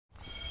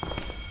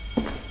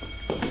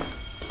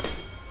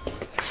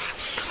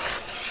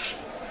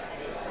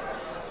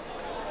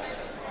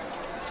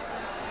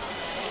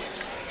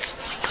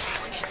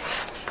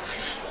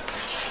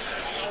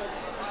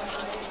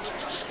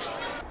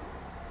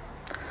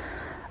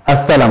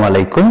আসসালামু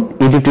আলাইকুম।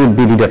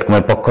 edutube.bd.com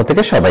এর পক্ষ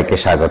থেকে সবাইকে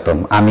স্বাগতম।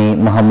 আমি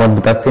মোহাম্মদ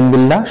মুতাসিম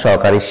বিল্লাহ,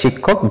 সহকারী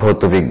শিক্ষক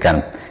ভৌত বিজ্ঞান।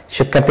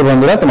 শিক্ষার্থী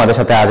বন্ধুরা, তোমাদের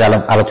সাথে আজ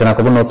আলোচনা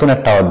করব নতুন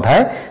একটা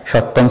অধ্যায়,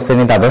 সপ্তম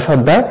শ্রেণীর দ্বাদশ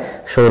অধ্যায়,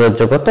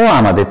 সৌরজগৎ ও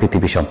আমাদের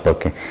পৃথিবী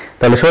সম্পর্কে।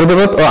 তাহলে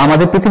সৌরজগৎ ও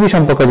আমাদের পৃথিবী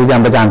সম্পর্কে যদি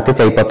আমরা জানতে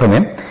চাই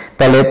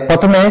তাহলে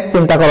প্রথমে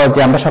চিন্তা করো যে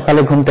আমরা সকালে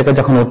ঘুম থেকে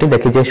যখন উঠি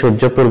দেখি যে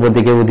সূর্য পূর্ব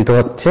দিকে উদিত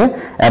হচ্ছে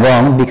এবং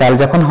বিকাল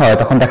যখন হয়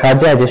তখন দেখা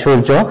যায় যে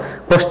সূর্য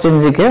পশ্চিম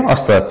দিকে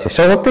অস্ত যাচ্ছে।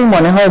 স্বাভাবিকই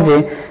মনে হয় যে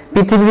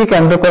পৃথিবীকে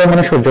কেন্দ্র করে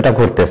সূর্যটা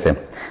ঘুরতেছে।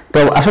 তো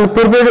আসলে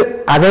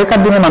আগেরকার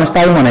দিনে মানুষ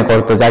তাই মনে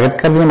করতো,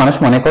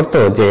 মনে করতো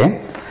যে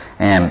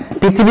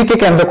পৃথিবীকে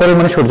কেন্দ্র করে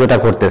সূর্যটা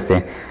ঘুরতেছে।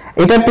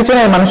 এটার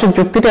পিছনে মানুষের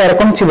যুক্তিটা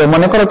এরকম ছিল,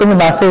 মনে করো তুমি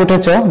বাসে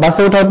উঠেছো,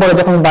 বাসে ওঠার পরে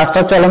যখন বাসটা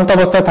চলন্ত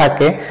অবস্থায়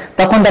থাকে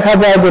তখন দেখা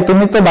যায় যে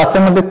তুমি তো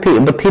বাসের মধ্যে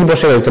স্থির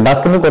বসে রয়েছো, বাস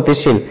কিন্তু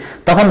গতিশীল।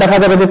 তখন দেখা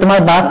যাবে যে তোমার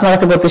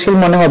কাছে গতিশীল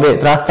মনে হবে,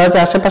 রাস্তার যে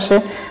আশেপাশে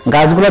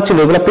গাছগুলো ছিল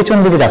এগুলো পিছন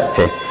দিকে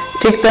যাচ্ছে।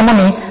 ঠিক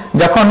তেমনি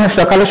যখন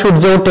সকালে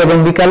সূর্য ওঠে এবং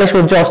বিকালে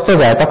সূর্য অস্ত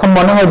যায় তখন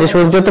মনে হয় যে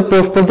সূর্য তো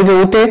পূর্ব দিকে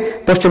উঠে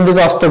পশ্চিম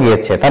দিকে অস্ত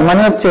গিয়েছে। তার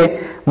মানে হচ্ছে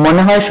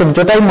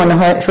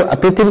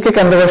পৃথিবীকে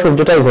কেন্দ্র করে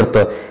সূর্যটাই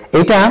ঘুরতো।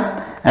 এটা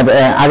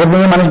আগের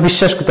দিনে মানুষ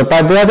বিশ্বাস করতো।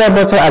 প্রায় 2000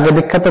 বছর আগে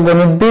বিখ্যাত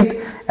গণিতবিদ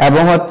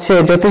এবং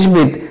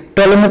জ্যোতিষবিদ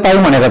টলেমি তাই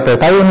মনে করতো।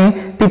 তাই উনি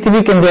পৃথিবী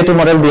কেন্দ্রীয় একটি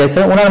মডেল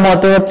দিয়েছেন। ওনার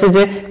মতে হচ্ছে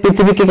যে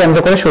পৃথিবীকে কেন্দ্র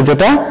করে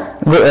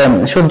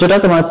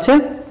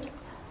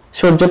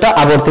সূর্যটা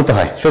আবর্তিত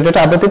হয়।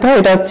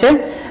 এটা হচ্ছে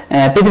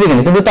পৃথিবী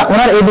কেন্দ্র। কিন্তু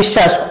ওনার এই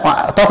বিশ্বাস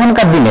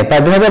তখনকার দিনে,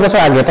 প্রায় 2000 বছর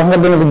আগে,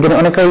 তখনকার দিনে বিজ্ঞানী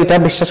অনেকে এটা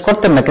বিশ্বাস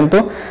করতেন না।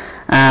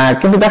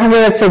 কিন্তু দেখা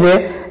যাচ্ছে যে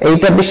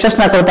এইটা বিশ্বাস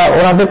না করে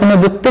ওনাদের কোনো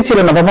যুক্তি ছিল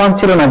না, প্রমাণ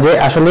ছিল না যে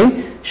আসলে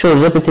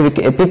সূর্য পৃথিবী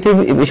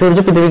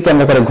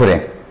কেন্দ্র করে ঘুরে।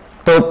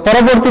 তো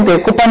পরবর্তীতে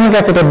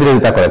কোপার্নিকাস এটা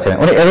বিরোধিতা করেছেন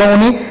এবং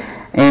উনি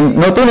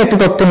নতুন একটি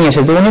তথ্য নিয়ে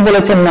এসেছেন। উনি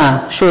বলেছেন না,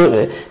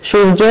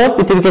 সূর্য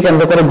পৃথিবীকে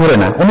কেন্দ্র করে ঘুরে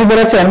না। উনি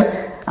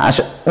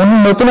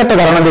নতুন একটা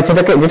ধারণা দিচ্ছেন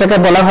যেটাকে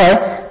বলা হয়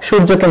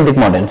সূর্যকেন্দ্রিক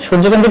মডেল।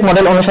 সূর্যকেন্দ্রিক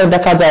মডেল অনুসারে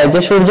দেখা যায় যে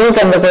সূর্যকে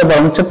কেন্দ্র করে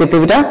বরঞ্চ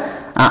পৃথিবীটা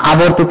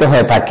আবর্তিত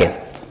হয়ে থাকে।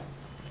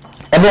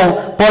 এবং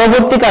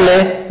পরবর্তীকালে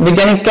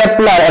বিজ্ঞানী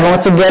কেপলার এবং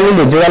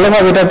গ্যালিলি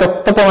জোরালোভাবে এটা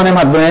তথ্য প্রমাণের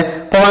মাধ্যমে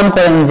প্রমাণ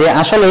করেন যে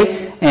আসলে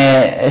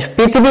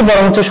পৃথিবী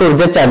বরঞ্চ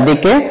সূর্যের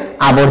চারদিকে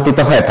আবর্তিত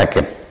হয়ে থাকে।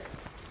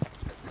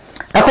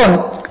 এখন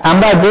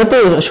আমরা যেহেতু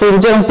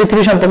সূর্য এবং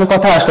পৃথিবী সম্পর্কে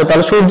কথা আসলো,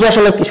 তাহলে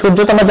সূর্য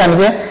তো আমরা জানি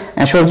যে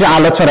সূর্য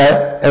আলো ছড়ায়,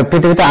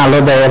 পৃথিবীতে আলো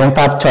দেয় এবং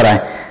তাপ ছড়ায়।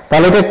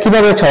 তাহলে এটা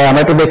কিভাবে ছড়ায়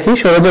আমরা একটু দেখি।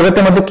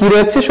 সৌরজগতের মধ্যে কি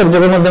রয়েছে?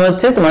 সৌরজগতের মধ্যে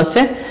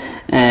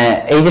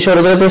এই যে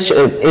সৌরজগতে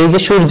এই যে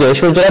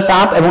সূর্যটা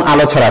তাপ এবং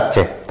আলো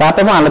ছড়াচ্ছে।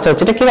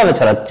 এটা কিভাবে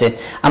ছড়াচ্ছে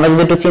আমরা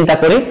যদি একটু চিন্তা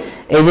করি।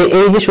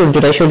 এই যে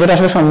সূর্যটা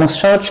আসলে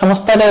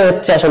সমস্তটা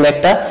হচ্ছে আসলে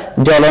একটা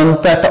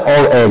জ্বলন্ত একটা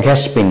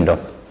গ্যাস পিণ্ড।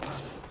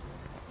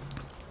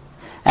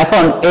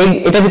 এখন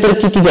এটার ভিতরে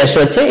কি কি গ্যাস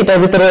রয়েছে? এটার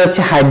ভিতরে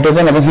রয়েছে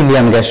হাইড্রোজেন এবং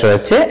হিলিয়াম গ্যাস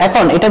রয়েছে।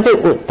 এখন এটা যে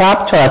তাপ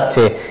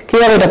ছড়াচ্ছে,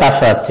 কিভাবে এটা তাপ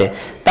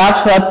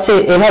ছড়াচ্ছে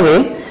এভাবে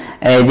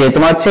যে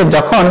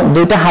যখন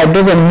দুইটা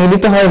হাইড্রোজেন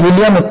মিলিত হয়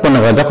হিলিয়াম উৎপন্ন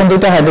করে, যখন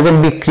দুইটা হাইড্রোজেন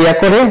বিক্রিয়া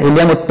করে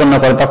হিলিয়াম উৎপন্ন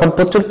করে তখন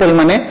প্রচুর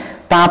পরিমাণে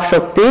তাপ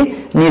শক্তি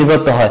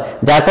নির্গত হয়,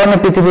 যার কারণে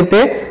পৃথিবীতে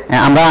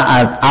আমরা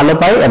আলো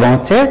পাই এবং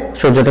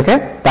সূর্য থেকে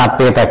তাপ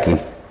পেয়ে থাকি।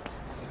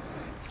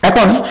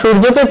 এখন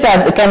সূর্যকে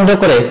কেন্দ্র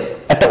করে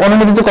একটা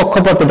অনুমোদিত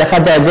কক্ষপথে দেখা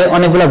যায় যে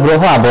অনেকগুলো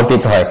গ্রহ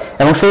আবর্তিত হয়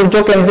এবং সূর্য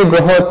কেন্দ্রিক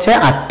গ্রহ হচ্ছে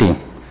 8টি।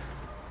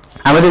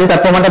 আমরা যদি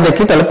তার প্রমাণটা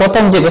দেখি তাহলে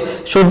প্রথম যে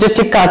সূর্যের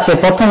ঠিক কাছে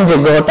প্রথম যে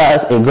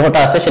গ্রহটা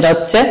আছে সেটা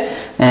হচ্ছে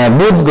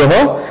বুধ গ্রহ।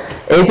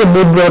 এই যে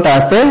বুধ গ্রহটা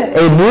আছে,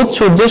 এই বুধ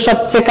সূর্যের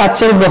সবচেয়ে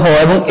কাছের গ্রহ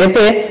এবং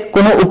এতে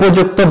কোনো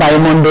উপযুক্ত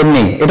বায়ুমণ্ডল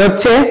নেই। এটা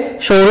হচ্ছে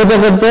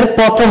সৌরজগতের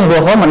প্রথম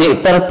গ্রহ, মানে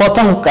তার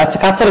প্রথম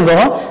কাছের গ্রহ,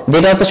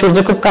 যেটা হচ্ছে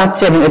সূর্যের খুব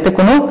কাছে এবং এতে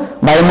কোনো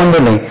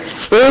বায়ুমণ্ডল নেই।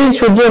 এই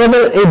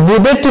সূর্যজগতের এই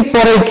বুধের ঠিক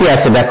পরে কি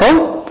আছে দেখো,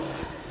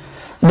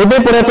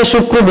 বুধের পরে আছে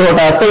শুক্র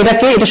গ্রহটা আছে।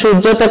 এটা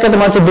সূর্য থেকে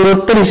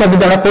দূরত্বের হিসাব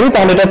যদি আমরা করি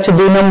তাহলে এটা হচ্ছে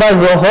 2 নম্বর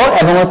গ্রহ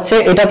এবং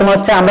এটা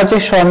আমরা যে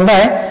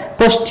সন্ধ্যায়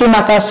পশ্চিম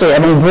আকাশে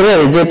এবং ভোরে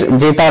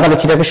যে তারাটা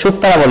দেখি এটাকে শুক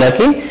তারা বলে আর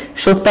কি।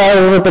 শুক তারার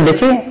রূপে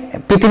দেখি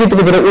পৃথিবী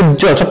থেকে যেটা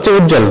উজ্জ্বল, সবচেয়ে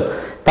উজ্জ্বল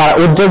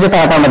যে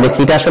তারাটা আমরা দেখি,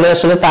 এটা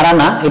আসলে তারা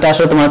না, এটা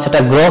আসলে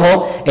একটা গ্রহ।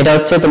 এটা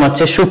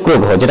হচ্ছে শুক্র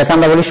গ্রহ, যেটাকে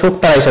আমরা বলি শুক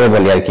তারা হিসেবে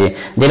বলি আর কি,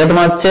 যেটা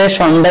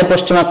সন্ধ্যায়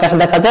পশ্চিম আকাশে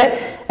দেখা যায়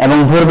এবং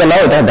ভোরবেলাও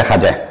এটা দেখা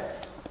যায়।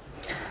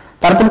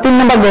 তারপর 3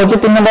 নম্বর গ্রহ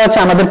হচ্ছে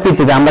আমাদের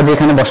পৃথিবী, আমরা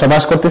যেখানে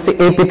বসবাস করতেছি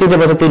এই পৃথিবী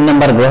হচ্ছে 3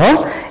 নম্বর গ্রহ।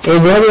 এই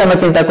গ্রহ যদি আমরা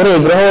চিন্তা করি,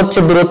 এই গ্রহ হচ্ছে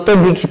দূরত্ব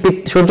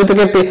সূর্য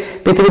থেকে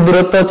পৃথিবীর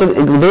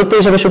দূরত্ব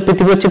হিসেবে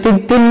পৃথিবী হচ্ছে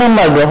 3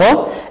 নম্বর গ্রহ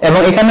এবং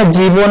এখানে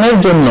জীবনের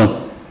জন্য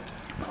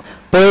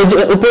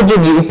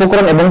উপযোগী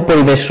উপকরণ এবং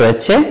পরিবেশ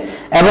রয়েছে।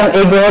 এবং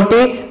এই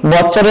গ্রহটি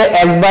বছরে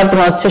একবার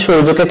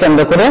সূর্যকে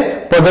কেন্দ্র করে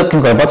প্রদক্ষিণ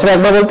করে। বছরে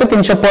একবার বলতে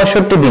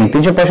 365 দিন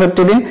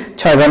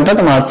 6 ঘন্টা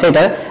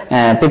এটা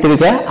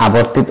পৃথিবীকে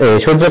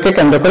সূর্যকে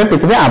কেন্দ্র করে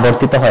পৃথিবী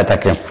আবর্তিত হয়ে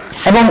থাকে।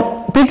 এবং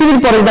পৃথিবীর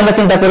পরে যদি আমরা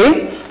চিন্তা করি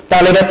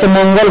তাহলে এটা হচ্ছে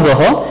মঙ্গল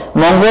গ্রহ।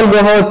 মঙ্গল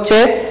গ্রহ হচ্ছে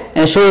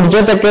সূর্য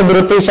থেকে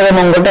দূরত্ব হিসাবে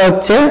মঙ্গলটা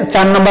হচ্ছে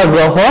 4 নম্বর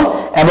গ্রহ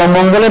এবং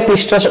মঙ্গলের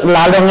পৃষ্ঠ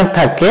লাল রঙের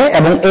থাকে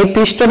এবং এই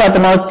পৃষ্ঠটা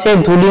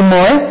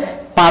ধূলিময়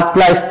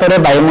পাতলা স্তরে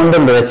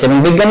বায়ুমণ্ডল রয়েছে এবং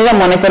বিজ্ঞানীরা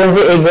মনে করেন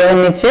যে এই গ্রহের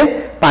নিচে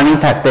পানি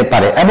থাকতে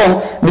পারে এবং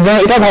বিজ্ঞানী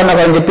এটা ধারণা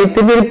করেন যে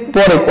পৃথিবীর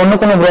পরে অন্য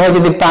কোনো গ্রহ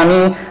যদি পানি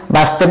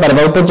বাঁচতে পারে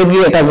বা উপযোগী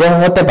এটা গ্রহ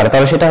হতে পারে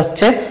তাহলে সেটা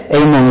হচ্ছে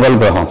এই মঙ্গল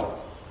গ্রহ।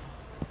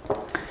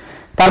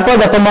 তারপর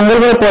দেখো মঙ্গল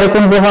গ্রহের পরে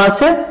কোন গ্রহ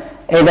আছে,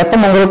 এই দেখো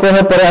মঙ্গল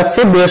গ্রহের পরে আছে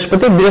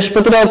বৃহস্পতি।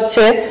 বৃহস্পতিটা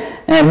হচ্ছে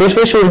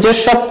বৃহস্পতি সূর্যের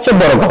সবচেয়ে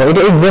বড় গ্রহ।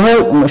 এটা এই গ্রহ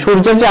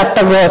সূর্যের যে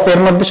 8টা গ্রহ আছে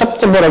এর মধ্যে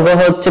সবচেয়ে বড় গ্রহ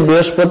হচ্ছে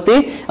বৃহস্পতি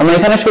এবং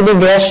এখানে শুধু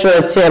গ্যাস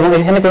রয়েছে এবং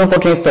এখানে কোনো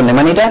কঠিন স্তর নেই,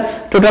 মানে এটা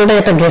টোটালটাই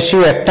একটা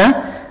গ্যাসীয় একটা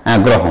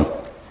গ্রহ।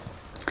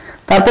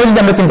 তারপর যদি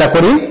আমরা চিন্তা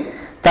করি,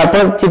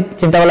 তারপর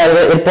চিন্তা করলে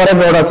এরপরে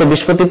গ্রহটা হচ্ছে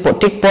বৃহস্পতি,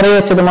 ঠিক পরে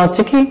হচ্ছে তোমার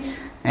হচ্ছে কি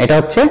এটা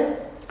হচ্ছে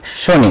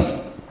শনি।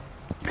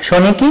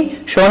 শনি কি,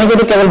 শনি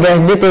যদি কেবল গ্যাস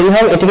দিয়ে তৈরি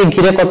হয়, এটিকে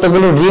ঘিরে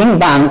কতগুলো রিং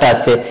বা আংটা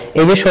আছে।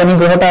 এই যে শনি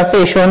গ্রহটা আছে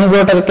এই শনি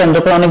গ্রহটাকে কেন্দ্র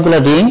করে অনেকগুলো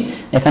রিং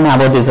এখানে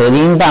আবর্তিত হয়,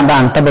 রিং বা আমরা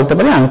আংটা বলতে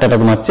পারি, আংটাটা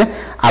তোমার হচ্ছে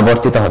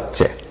আবর্তিত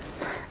হচ্ছে।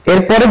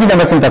 এরপরে যদি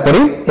আমরা চিন্তা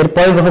করি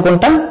এরপরে গ্রহ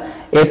কোনটা,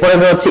 এরপরে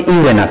গ্রহ হচ্ছে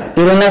ইউরেনাস।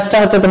 ইউরেনাসটা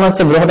হচ্ছে তোমার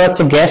হচ্ছে গ্রহটা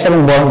হচ্ছে গ্যাস এবং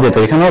বরফ দিয়ে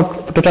তৈরি, এখানেও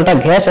টোটালটা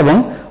গ্যাস এবং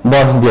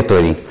বরফ দিয়ে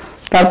তৈরি।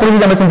 তারপরে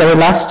যদি আমরা চিন্তা করি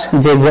লাস্ট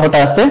যে গ্রহটা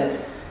আছে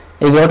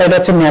এই গ্রহটা এটা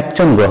হচ্ছে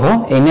নেপচুন গ্রহ।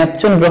 এই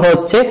নেপচুন গ্রহ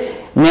হচ্ছে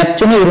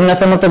নেপচুন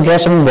ইউরেনাসের মতো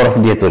গ্যাস এবং বরফ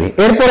দিয়ে তৈরি।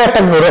 এরপরে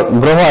একটা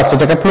গ্রহ আছে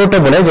যেটা প্লুটো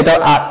বলে, যেটা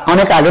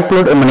অনেক আগে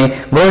প্লুটো মানে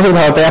গ্রহ হিসেবে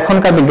ধরা হতো,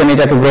 এখনকার বিজ্ঞানী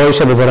এটাকে গ্রহ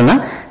হিসেবে ধরে না,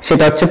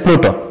 সেটা হচ্ছে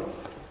প্লুটো।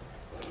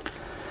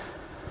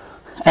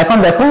 এখন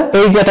দেখো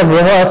এই যে একটা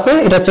গ্রহ আছে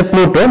এটা হচ্ছে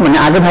প্লুটো, মানে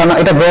আগে ধারণা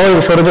এটা গ্রহ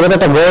সৌরজগতের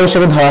একটা গ্রহ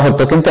হিসেবে ধরা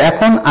হতো, কিন্তু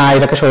এখন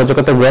এটাকে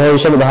সৌরজগতের গ্রহ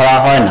হিসেবে ধরা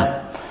হয় না।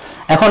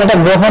 এখন এটা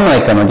গ্রহ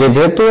নয় কেন,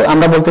 যেহেতু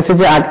আমরা বলতেছি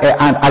যে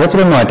আগে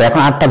ছিল 9টা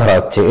এখন 8টা ধরা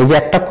হচ্ছে, এই যে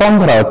একটা কম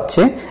ধরা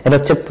হচ্ছে এটা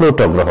হচ্ছে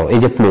প্লুটো গ্রহ, এই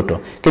যে প্লুটো।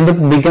 কিন্তু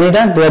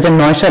বিজ্ঞানীরা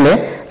 2009 সালে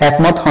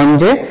একমত হন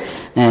যে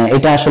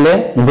এটা আসলে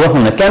গ্রহ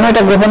নয়। কেন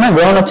এটা গ্রহ নয়,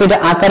 গ্রহণ হচ্ছে এটা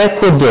আকারে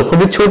ক্ষুদ্র,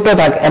 খুবই ছোট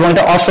থাকে এবং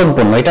এটা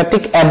অসম্পূর্ণ, এটা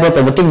ঠিক অ্যাব্রো,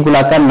 ঠিক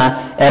গোলাকার না,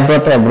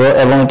 অ্যাব্রো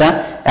এবং এটা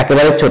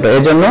একেবারে ছোট,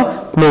 এই জন্য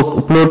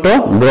প্লুটো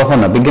গ্রহ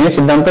নয়। বিজ্ঞানের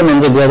সিদ্ধান্ত নেন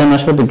যে 2009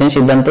 সালে বিজ্ঞানী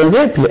সিদ্ধান্ত যে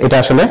এটা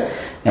আসলে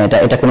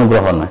এটা কোনো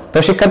গ্রহ নয়। তো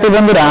শিক্ষার্থী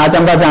বন্ধুরা আজ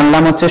আমরা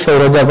জানলাম হচ্ছে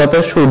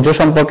সৌরজগতের সূর্য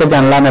সম্পর্কে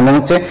জানলাম এবং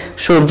হচ্ছে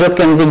সূর্য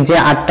কেন্দ্রিক যে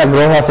 8টা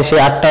গ্রহ আছে সেই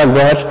 8টা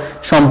গ্রহ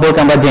সম্পর্কে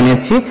আমরা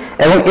জেনেছি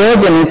এবং এও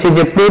জেনেছি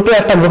যে প্লুটো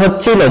একটা গ্রহ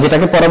ছিল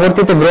যেটাকে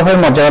পরবর্তীতে গ্রহের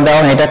মর্যাদা দেওয়া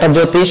হয়, এটা একটা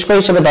জ্যোতিষ্ক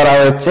হিসেবে ধরা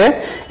হয়েছে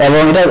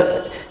এবং এটা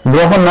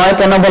গ্রহ নয়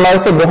কেন বলা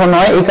হয়েছে, গ্রহ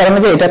নয় এই কারণে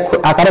যে এটা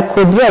আকারে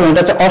ক্ষুদ্র এবং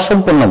এটা হচ্ছে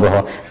অসম্পূর্ণ গ্রহ,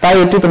 তাই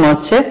এটি তোমার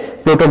হচ্ছে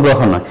প্লুটো গ্রহ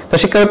নয়। তো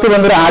শিক্ষার্থী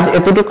বন্ধুরা আজ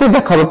এতটুকুই,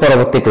 দেখা হবে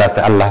পরবর্তী ক্লাসে।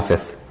 আল্লাহ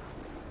হাফেজ।